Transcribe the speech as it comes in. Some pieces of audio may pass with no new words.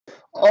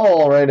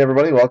Alright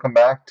everybody, welcome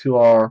back to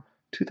our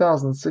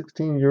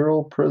 2016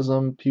 Euro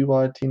Prizm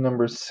PYT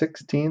number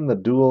 16, the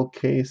dual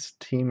case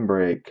team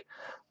break.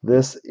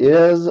 This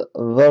is the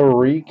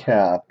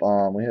recap.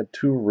 We had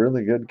two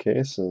really good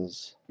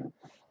cases.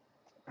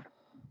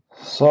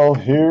 So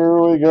here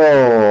we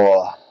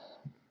go.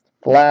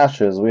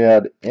 Flashes, we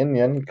had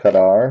Inyan,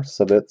 Kadar,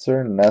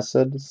 Sabitzer,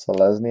 Nesed,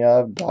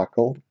 Selesnyov,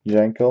 Dakel,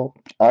 Jenko,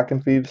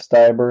 Akinfeev,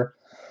 Steiber,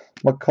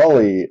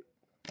 McCulley,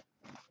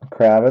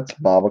 Kravitz,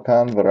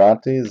 Babakan,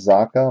 Verratti,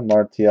 Zaka,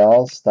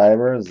 Martial,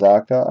 Steiber,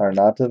 Zaka,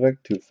 Arnautovic,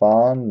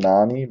 Tufan,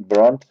 Nani,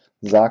 Brunt,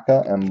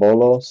 Zaka,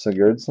 Embolo,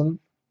 Sigurdsson.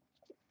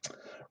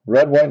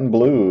 Red, White, and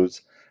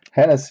Blues.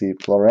 Hennessy,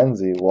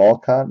 Florenzi,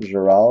 Walcott,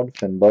 Giroud,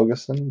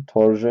 Finnbogason,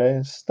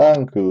 Torje,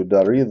 Stanku,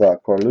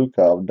 Darida,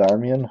 Korlukov,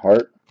 Darmian,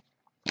 Hart,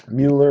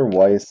 Mueller,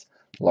 Weiss,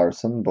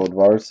 Larson,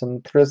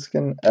 Bodvarsson,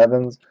 Triskin,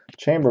 Evans,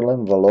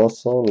 Chamberlain,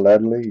 Veloso,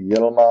 Ledley,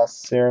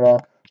 Yilmaz, Sirna,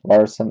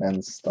 Larson, and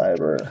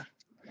Steiber.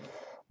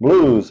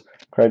 Blues,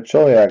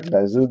 Krychowiak,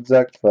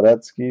 Dazudzek,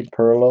 Tvaretsky,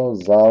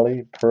 Perlo,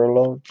 Zali,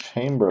 Perlo,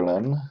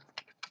 Chamberlain,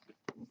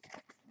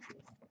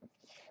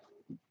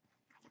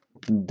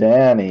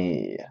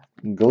 Danny,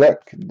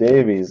 Glick,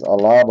 Davies,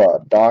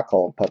 Alaba,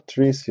 Dakel,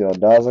 Patricio,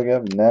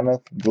 Dazagev,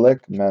 Nemeth,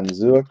 Glick,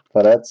 Manzuik,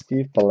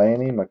 Tvaretsky,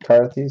 Fellaini,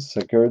 McCarthy,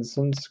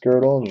 Sigurdsson,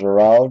 Skirtle,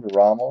 Giroud,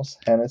 Ramos,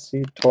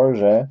 Hennessy,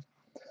 Torje,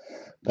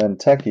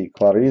 Benteke,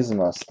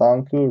 Quaresma,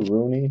 Stanku,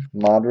 Rooney,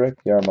 Modric,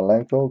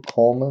 Yarmolenko,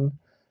 Coleman,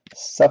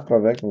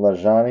 Seprovic,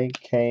 Lajani,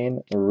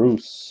 Kane,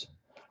 Roos.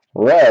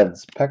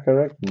 Reds,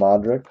 Pekarik,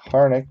 Modric,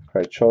 Harnik,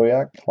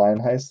 Krychowiak,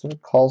 Kleinheister,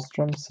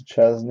 Kallstrom,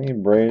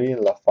 Szczesny, Brady,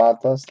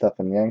 Lafata,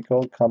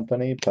 Stefanenko,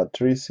 Company,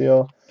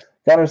 Patricio,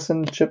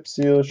 Gunnarsson,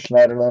 Chipsio,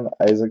 Schneiderlin,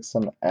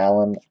 Isaacson,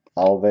 Allen,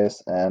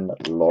 Alves, and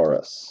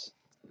Loris.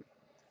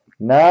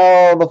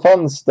 Now the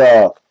fun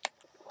stuff.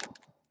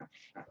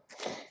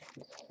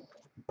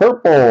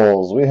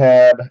 Purples, we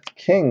had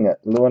King,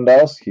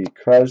 Lewandowski,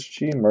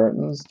 Krejci,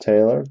 Mertens,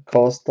 Taylor,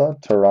 Costa,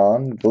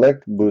 Turan,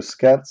 Glick,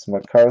 Busquets,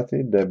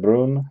 McCarthy, De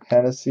Bruyne,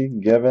 Hennessy,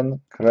 Given,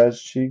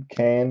 Krejci,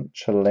 Kane,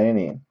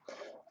 Chelani.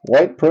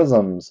 White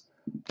Prisms,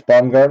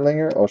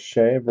 Baumgartlinger,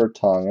 O'Shea,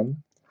 Vertonghen.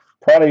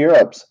 Pride of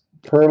Europe's,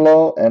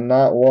 Perlo, and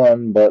not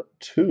one, but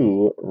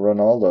two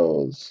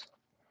Ronaldos.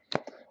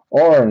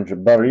 Orange,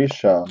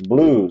 Barisha.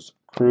 Blues,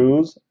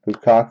 Cruz,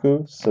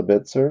 Lukaku,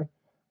 Sabitzer.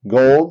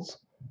 Golds,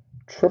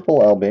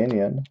 Triple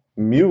Albanian,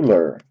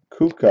 Mueller,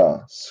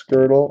 Kuka,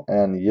 Skirtle,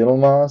 and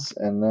Yilmaz.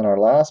 And then our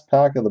last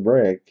pack of the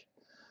break,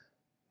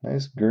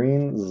 nice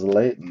green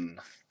Zlatan.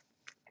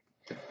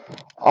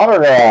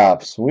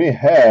 Autographs, we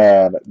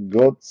had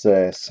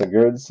Götze,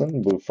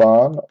 Sigurdsson,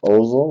 Buffon,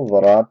 Ozil,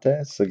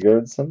 Verratti,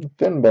 Sigurdsson,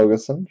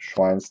 Finnbogason,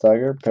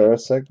 Schweinsteiger,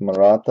 Perisic,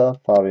 Morata,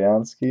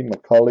 Fabianski,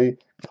 McCulley,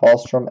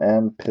 Kallstrom,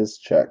 and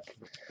Piszczek.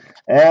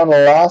 And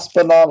last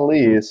but not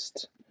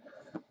least,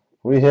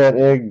 we hit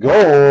a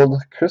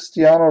gold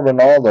Cristiano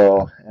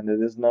Ronaldo, and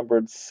it is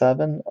numbered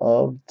 7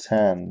 of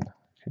 10.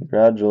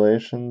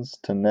 Congratulations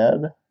to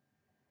Ned.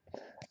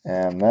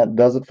 And that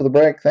does it for the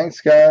break.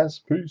 Thanks,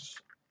 guys. Peace.